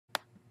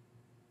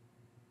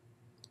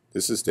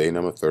This is day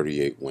number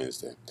 38,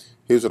 Wednesday.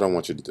 Here's what I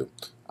want you to do.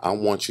 I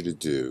want you to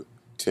do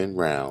 10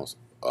 rounds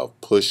of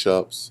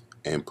push-ups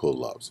and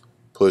pull-ups.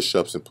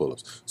 Push-ups and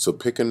pull-ups. So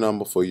pick a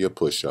number for your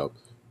push-up.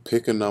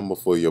 Pick a number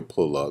for your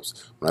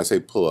pull-ups. When I say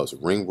pull-ups,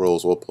 ring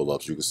rolls or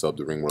pull-ups, you can sub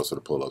the ring rolls to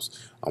the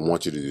pull-ups. I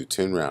want you to do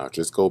 10 rounds.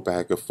 Just go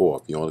back and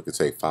forth. You only can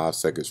take 5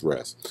 seconds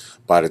rest.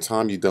 By the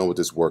time you're done with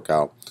this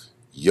workout,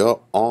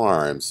 your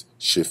arms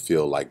should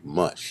feel like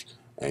mush.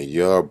 And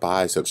your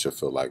biceps should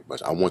feel like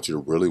much. I want you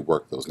to really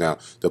work those. Now,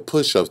 the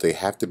push-ups, they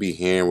have to be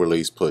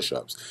hand-release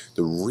push-ups.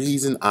 The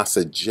reason I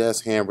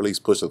suggest hand-release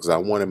push-ups is I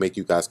want to make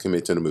you guys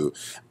commit to the move.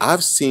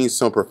 I've seen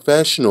some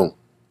professional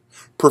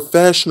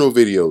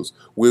videos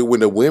where when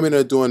the women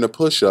are doing the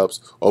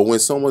push-ups or when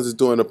someone's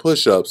doing the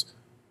push-ups,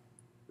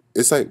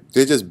 it's like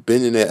they're just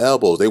bending their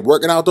elbows. They're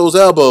working out those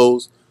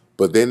elbows,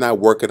 but they're not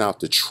working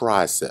out the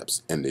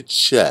triceps and the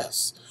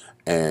chest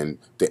and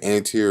the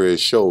anterior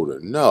shoulder.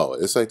 No,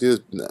 it's like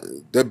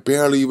they're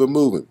barely even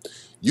moving.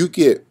 You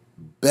get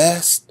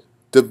best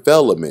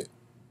development,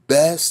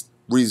 best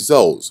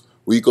results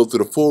when you go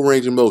through the full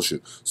range of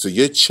motion. So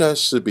your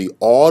chest should be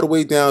all the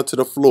way down to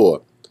the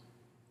floor,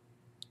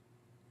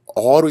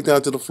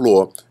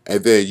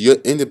 and then your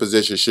ending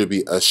position should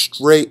be a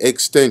straight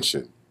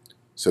extension.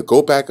 So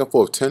go back and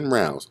forth 10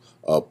 rounds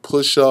of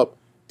push-up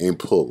and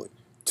pulling.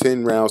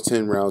 10 rounds,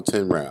 10 rounds,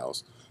 10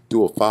 rounds.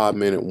 Do a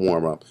 5-minute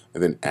warm-up,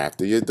 and then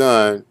after you're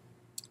done,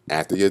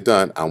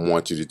 I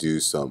want you to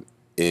do some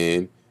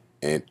in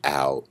and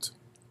out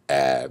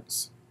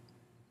abs.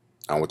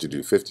 I want you to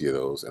do 50 of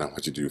those, and I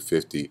want you to do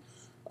 50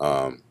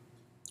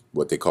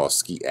 what they call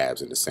ski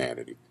abs in the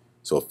Sanity.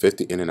 So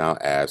 50 in and out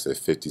abs and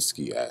 50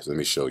 ski abs. Let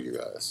me show you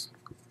guys.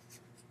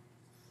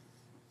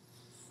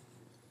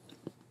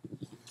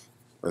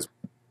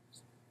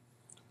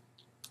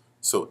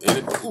 So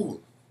oh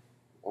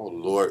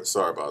Lord,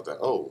 sorry about that.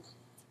 Oh.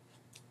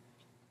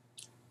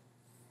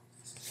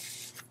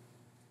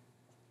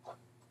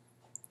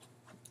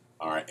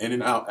 All right, in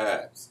and out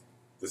abs.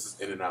 This is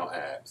in and out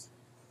abs.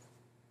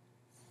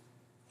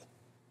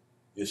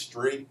 You're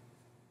straight,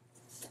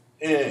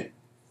 in,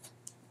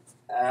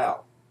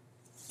 out,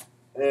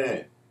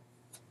 in,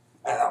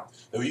 out.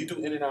 Now when you do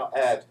in and out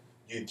abs,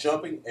 you're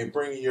jumping and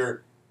bringing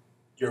your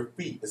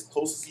feet as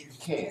close as you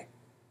can.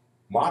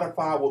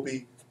 Modified will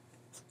be,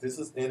 this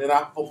is in and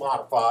out for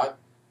modified.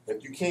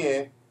 If you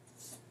can,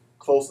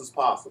 close as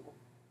possible.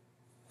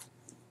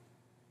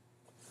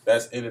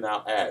 That's in and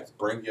out abs.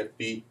 Bringing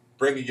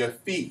your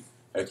feet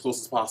as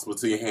close as possible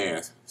to your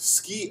hands.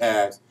 Ski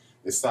abs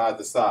is side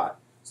to side.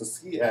 So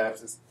ski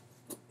abs is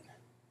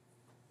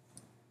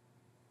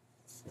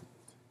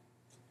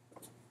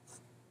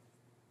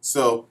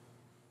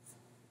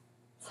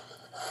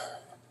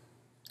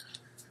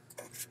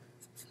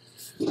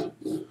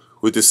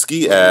with the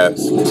ski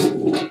abs.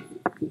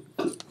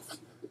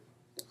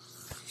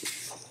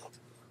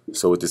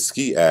 So with the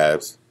ski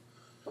abs,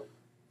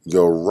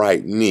 your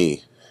right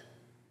knee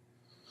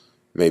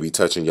may be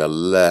touching your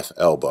left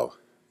elbow.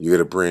 You're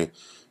going to bring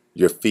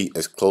your feet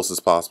as close as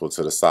possible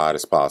to the side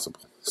as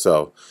possible.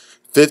 So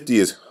 50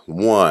 is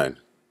 1.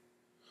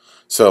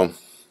 So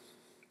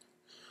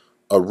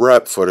a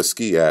rep for the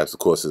ski abs, of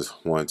course, is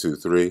 1, 2,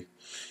 3.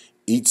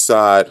 Each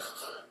side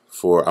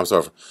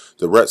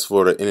the reps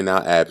for the in and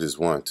out abs is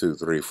 1, 2,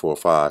 3, 4,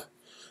 5.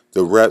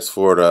 The reps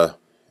for the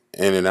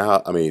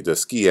the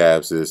ski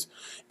abs is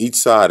each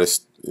side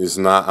is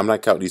not, I'm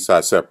not counting each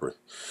side separate.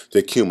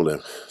 They're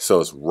cumulative. So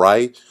it's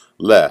right,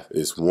 left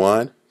is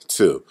 1,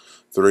 2,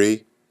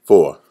 3,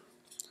 4.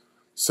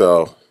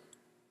 So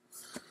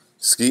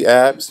ski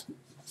abs.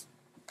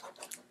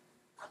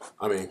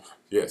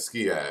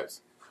 Ski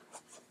abs.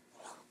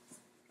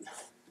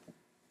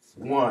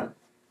 1,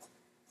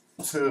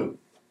 2,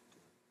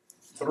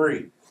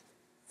 3.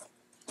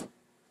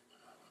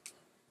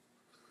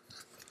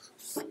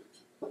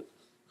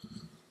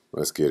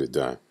 Let's get it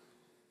done.